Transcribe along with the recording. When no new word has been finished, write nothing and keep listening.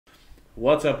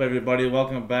What's up, everybody?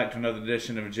 Welcome back to another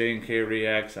edition of J and K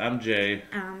Reacts. I'm Jay.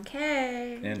 I'm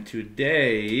Kay. And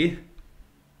today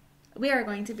we are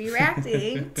going to be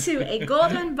reacting to a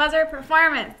golden buzzer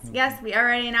performance. Yes, we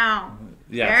already know.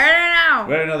 Yes. We already know.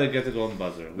 We already know they get the golden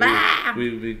buzzer.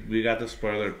 We got the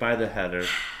spoiler by the header.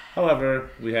 However,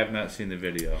 we have not seen the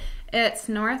video. It's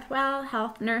Northwell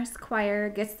Health Nurse Choir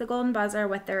gets the golden buzzer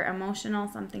with their emotional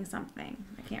something something.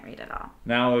 I can't read it all.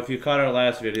 Now, if you caught our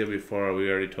last video before, we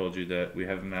already told you that we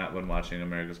have not been watching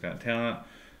America's Got Talent.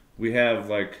 We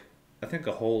have, I think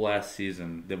a whole last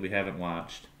season that we haven't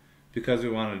watched because we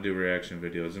wanted to do reaction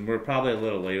videos. And we're probably a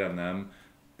little late on them,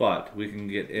 but we can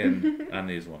get in on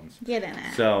these ones. Get in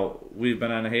it. So, we've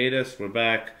been on a hiatus. We're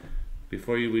back.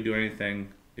 Before we do anything,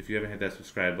 if you haven't hit that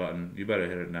subscribe button, you better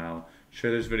hit it now.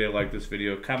 Share this video, like this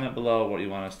video, comment below what you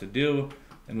want us to do,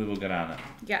 and we will get on it.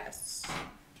 Yes.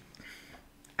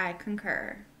 I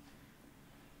concur.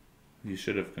 You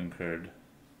should have concurred.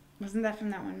 Wasn't that from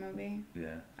that one movie?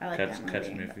 Yeah. I like that movie. Catch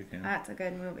Me If You Can. That's a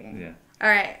good movie. Yeah. All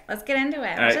right, let's get into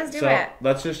it. Let's just do it.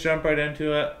 Let's just jump right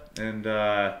into it, and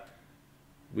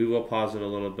we will pause it a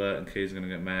little bit, and Kay's going to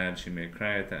get mad. She may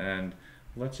cry at the end.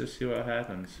 Let's just see what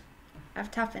happens.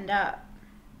 I've toughened up.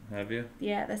 Have you?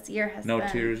 Yeah, this year has No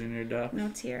been. tears in your duck? No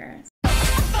tears.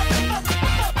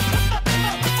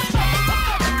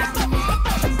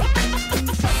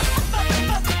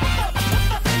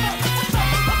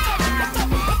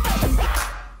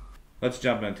 Let's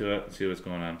jump into it and see what's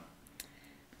going on.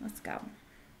 Let's go.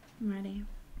 I'm ready.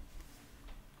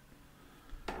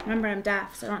 Remember, I'm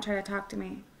deaf, so don't try to talk to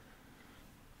me.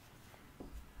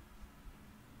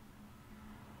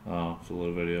 Oh, it's a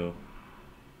little video.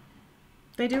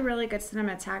 They do really good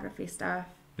cinematography stuff.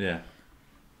 Yeah.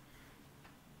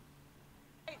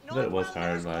 That was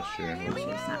hard last year. She's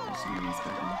not pushing these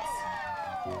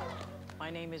buttons. My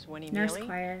name is Winnie Nurse Mealy,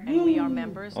 choir. and we are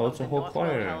members Oh, of it's a the whole Northwell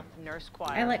choir. Health Nurse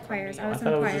Choir. I like choirs. I I was in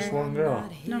thought it was choir. just one girl.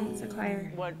 No, it's a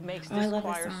choir. What makes Oh, I this love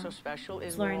this choir song. so special is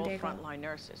It's we're Lauren all Daigle. frontline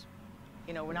nurses.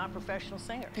 You know, we're not professional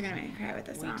singers. They're gonna make me cry with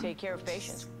this We song. take care of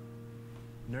patients.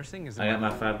 Nursing is. I got my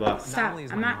 $5. Stop. Only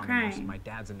is I'm my not mom a nurse, crying. my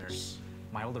dad's a nurse.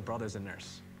 My older brother's a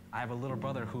nurse. I have a little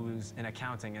brother who's in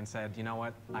accounting and said, you know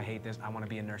what? I hate this. I want to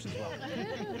be a nurse as well.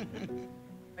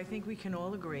 I think we can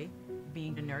all agree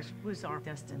being a nurse was our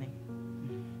destiny.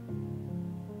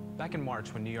 Back in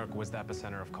March, when New York was the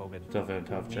epicenter of COVID, Still had a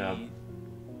tough job. we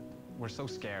were so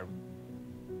scared.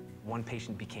 One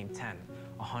patient became 10,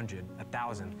 100,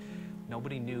 1,000.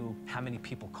 Nobody knew how many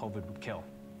people COVID would kill.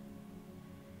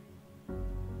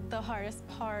 The hardest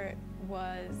part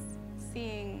was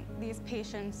seeing these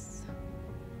patients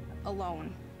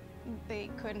alone. They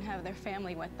couldn't have their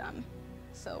family with them.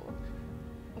 So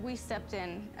we stepped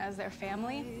in as their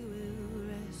family.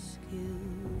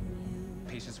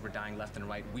 Patients were dying left and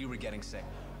right. We were getting sick.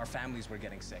 Our families were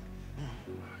getting sick.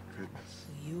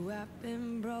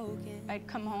 I'd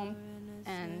come home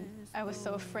and I was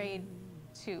so afraid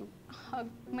to hug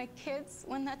my kids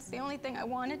when that's the only thing I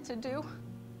wanted to do.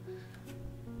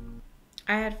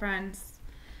 I had friends.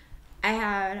 I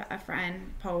had a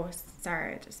friend post.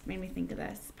 Sorry, it just made me think of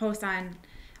this. Post on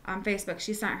Facebook.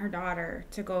 She sent her daughter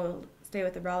to go stay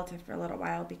with a relative for a little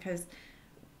while because,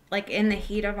 in the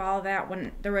heat of all that,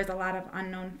 when there was a lot of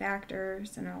unknown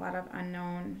factors and a lot of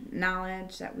unknown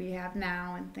knowledge that we have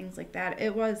now and things like that,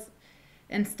 it was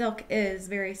and still is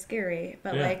very scary.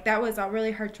 But Yeah. that was a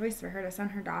really hard choice for her to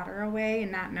send her daughter away and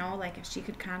not know if she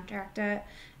could contract it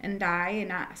and die and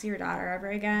not see her daughter ever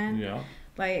again. Yeah.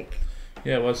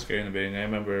 Yeah, it was scary in the beginning. I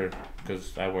remember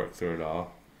because I worked through it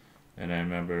all, and I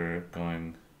remember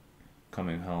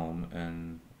coming home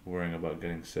and worrying about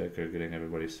getting sick or getting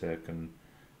everybody sick, and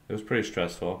it was pretty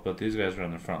stressful. But these guys were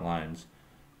on the front lines.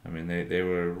 I mean, they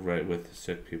were right with the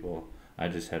sick people. I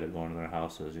just had to go into their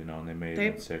houses, and they made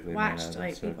them sick. They watched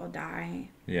made sick. people die.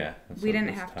 Yeah, We didn't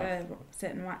have to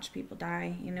sit and watch people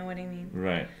die. You know what I mean?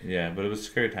 Right. Yeah, but it was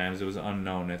scary times. It was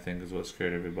unknown, I think, is what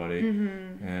scared everybody.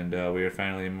 Mm-hmm. And we are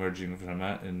finally emerging from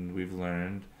it, and we've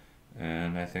learned,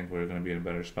 and I think we're going to be in a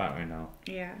better spot right now.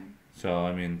 Yeah. So,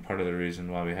 I mean, part of the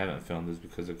reason why we haven't filmed is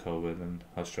because of COVID and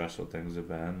how stressful things have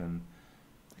been, and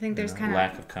I think there's kind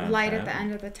lack of of content. light at the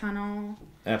end of the tunnel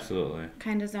Absolutely.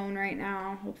 kind of zone right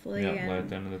now, hopefully. Yeah, and, light at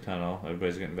the end of the tunnel.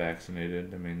 Everybody's getting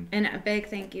vaccinated. I mean, and a big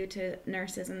thank you to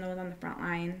nurses and those on the front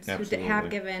lines Absolutely. who have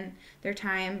given their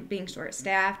time being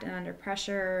short-staffed and under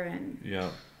pressure. And yeah,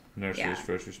 nurses, Yeah.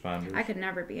 first responders. I could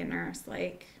never be a nurse.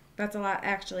 That's a lot,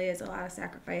 actually is a lot of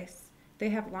sacrifice. They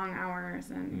have long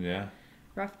hours and Yeah.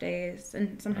 rough days,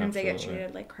 and sometimes they get Absolutely.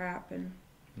 treated like crap, and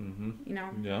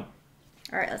Mm-hmm. Yeah.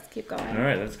 All right, let's keep going. All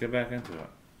right, let's get back into it.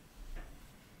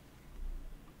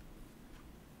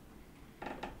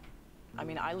 I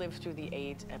mean, I lived through the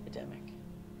AIDS epidemic,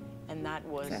 and that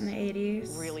was Is that in the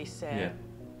 80s? really sad, Yeah.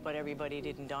 but everybody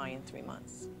didn't die in 3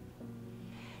 months.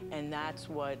 And that's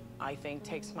what I think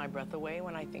takes my breath away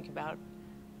when I think about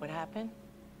what happened.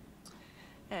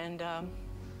 And,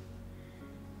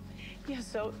 yeah,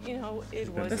 so, you know, it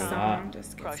was The song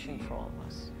just gets crushing me. for all of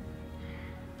us.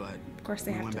 But Of course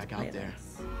they we have went to back play out there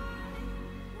this.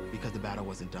 because the battle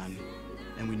wasn't done,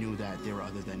 and we knew that there were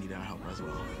others that needed our help as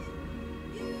well.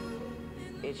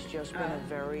 It's just been a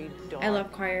very dark, I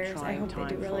love choirs. I trying hope they time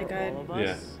do really for good. all of us.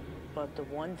 Yeah. But the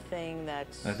one thing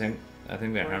that's I think they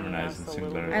bringing harmonize us and a sing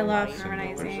little better. bit than I love a single a little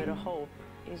harmonizing. bit person. of hope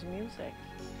is music.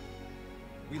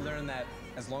 We learned that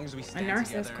as long as we stand nurse's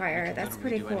together, choir, we can that's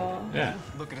literally pretty do cool. anything. Yeah,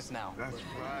 Look at us now. That's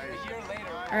right. A year later.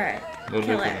 All right, a little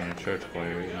kill different it. than a church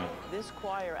choir, you know. This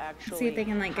choir actually See if they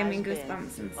can, like, give me has been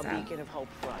goosebumps and a stuff. beacon of hope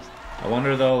for us. I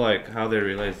wonder though, like how they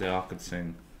realized they all could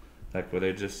sing. Like were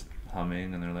they just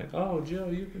humming and they're like, "Oh, Joe,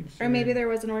 you can sing." Or maybe there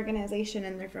was an organization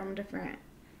and they're from different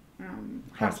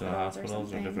parts of the hospitals or hospitals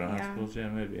or something. different Yeah. hospitals. Yeah,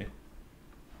 maybe.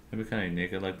 Maybe kind of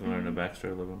unique. I'd like to learn the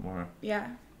backstory a little bit more. Yeah.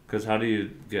 Because how do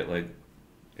you get like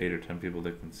 8 or 10 people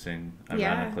that can sing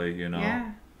Yeah. ironically? You know,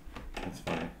 Yeah. that's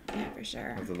funny. Yeah, for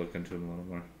sure. I have to look into them a little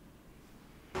more.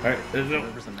 All right, there's no.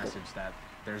 Delivers the message that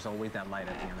there's always that light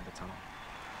at the end of the tunnel.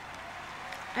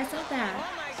 I saw that.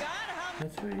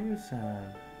 That's what you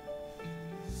said.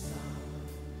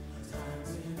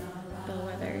 Bill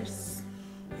Withers.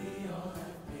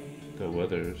 The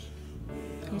Withers.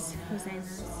 Who's saying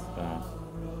this?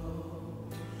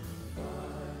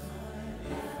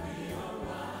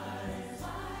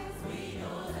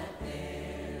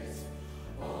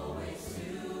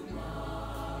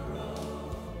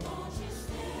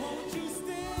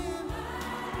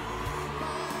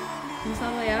 Is this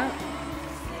all the way up?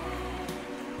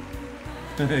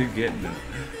 Getting it.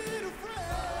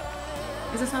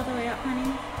 Is this all the way up,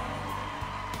 honey?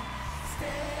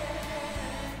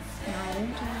 No,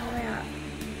 turn all the way up.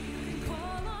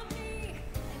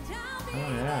 Oh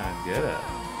yeah, get it.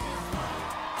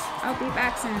 I'll be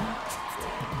back soon.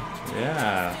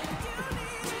 Yeah. I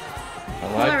Cool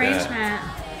like that. arrangement.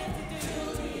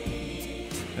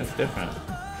 That's different.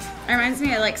 It reminds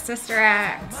me of like Sister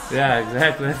Act. Yeah,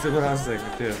 exactly. That's what I was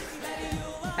thinking too.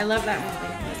 I love that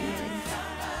movie.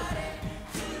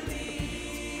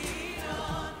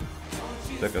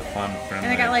 It's like a fun, friendly.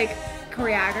 And I got like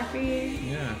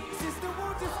choreography. Yeah.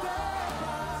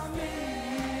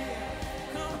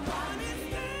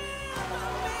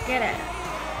 Get it.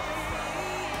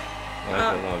 I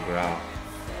like the little growl.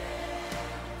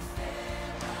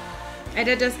 I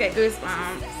did just get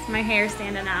goosebumps. My hair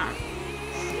standing out.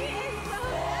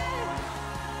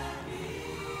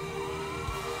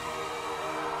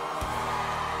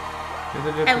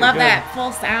 I love that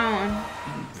full sound.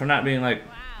 For not being like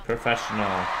professional.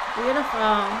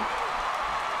 Beautiful.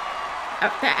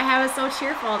 I was so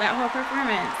cheerful that whole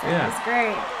performance. It Yeah. was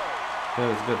great. That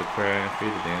was good. The choreography,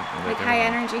 the dance. Like high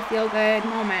energy, feel good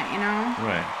moment, you know?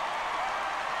 Right.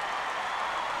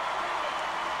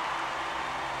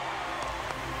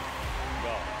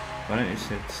 Why don't you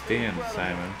sit stand,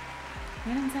 Simon?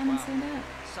 Why didn't Simon stand up?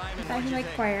 I thought he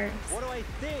liked choirs. What do I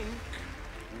think?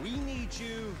 We need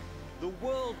you. The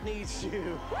world needs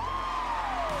you.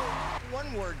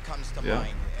 One word comes to Yeah.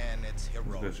 mind, and it's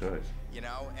heroic. Good choice. You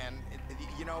know, and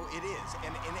it is,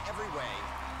 and in every way.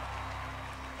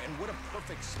 And what a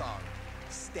perfect song.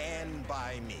 Stand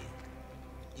by me.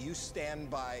 You stand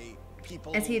by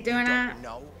people Is he you doing don't it?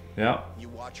 know. Yeah. You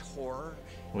watch horror.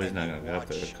 Well, he's and not you gonna get up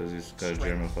there watch because he's got a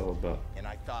strength. germaphobe, but And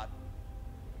I thought,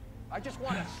 I just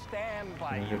want to stand by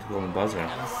I you. get to go and buzzer. I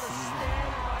want to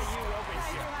stand by you over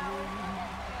here.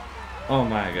 Oh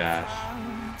my gosh.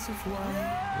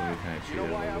 Well, we kind of You know cheated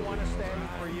a why I little want bit. to stand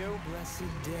for you?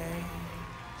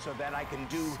 So that I can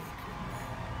do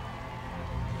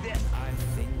this. I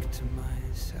think to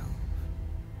myself,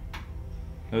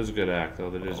 That was a good act, though.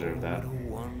 They deserve that. what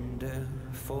a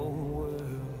wonderful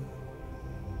world.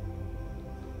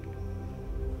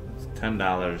 It's $10.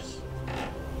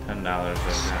 $10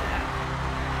 right now.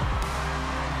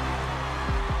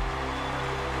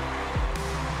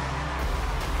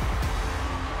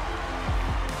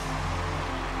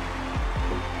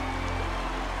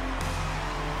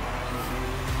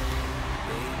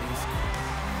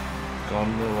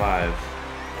 Going to the live.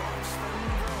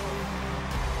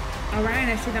 Oh, Ryan,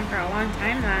 I see them for a long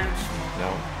time then.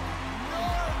 No.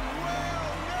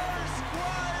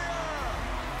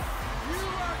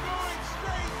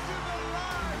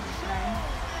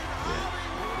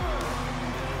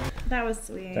 That was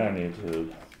sweet. On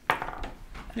YouTube.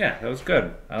 Yeah, that was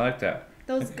good. I like that.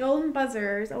 Those golden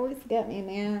buzzers always get me,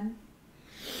 man.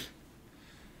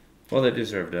 Well, they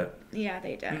deserved it. Yeah,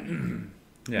 they did.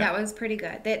 Yeah. That was pretty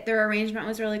good. Their arrangement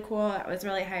was really cool. It was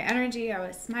really high energy. I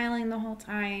was smiling the whole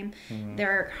time.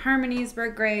 Their harmonies were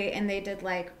great, and they did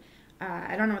like,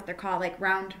 I don't know what they're called, like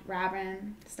round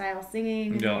robin style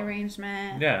singing in the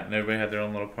arrangement. Yeah, and everybody had their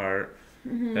own little part.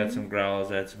 They had some growls,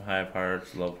 they had some high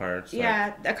parts, low parts.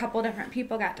 Yeah, a couple different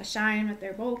people got to shine with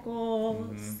their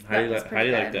vocals. How do you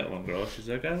like that one girl? She's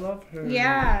like, I love her.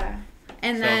 Yeah.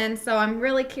 And so I'm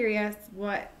really curious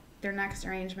what their next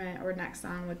arrangement or next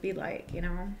song would be like, you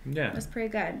know? Yeah. It was pretty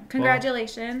good.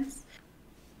 Congratulations.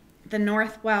 The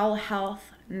Northwell Health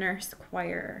Nurse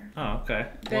Choir. Oh, okay.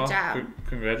 Good job.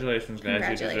 Congratulations, guys.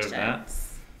 Congratulations. You deserve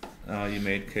that. You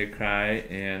made Kid cry,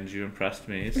 and you impressed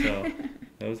me, so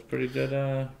that was pretty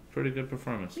good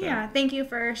performance there. Yeah, thank you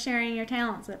for sharing your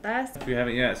talents with us. If you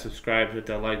haven't yet, subscribe, hit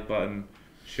that like button,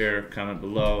 share, comment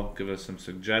below, give us some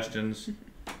suggestions.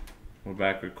 We're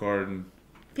back recording.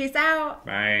 Peace out.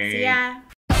 Bye. See ya.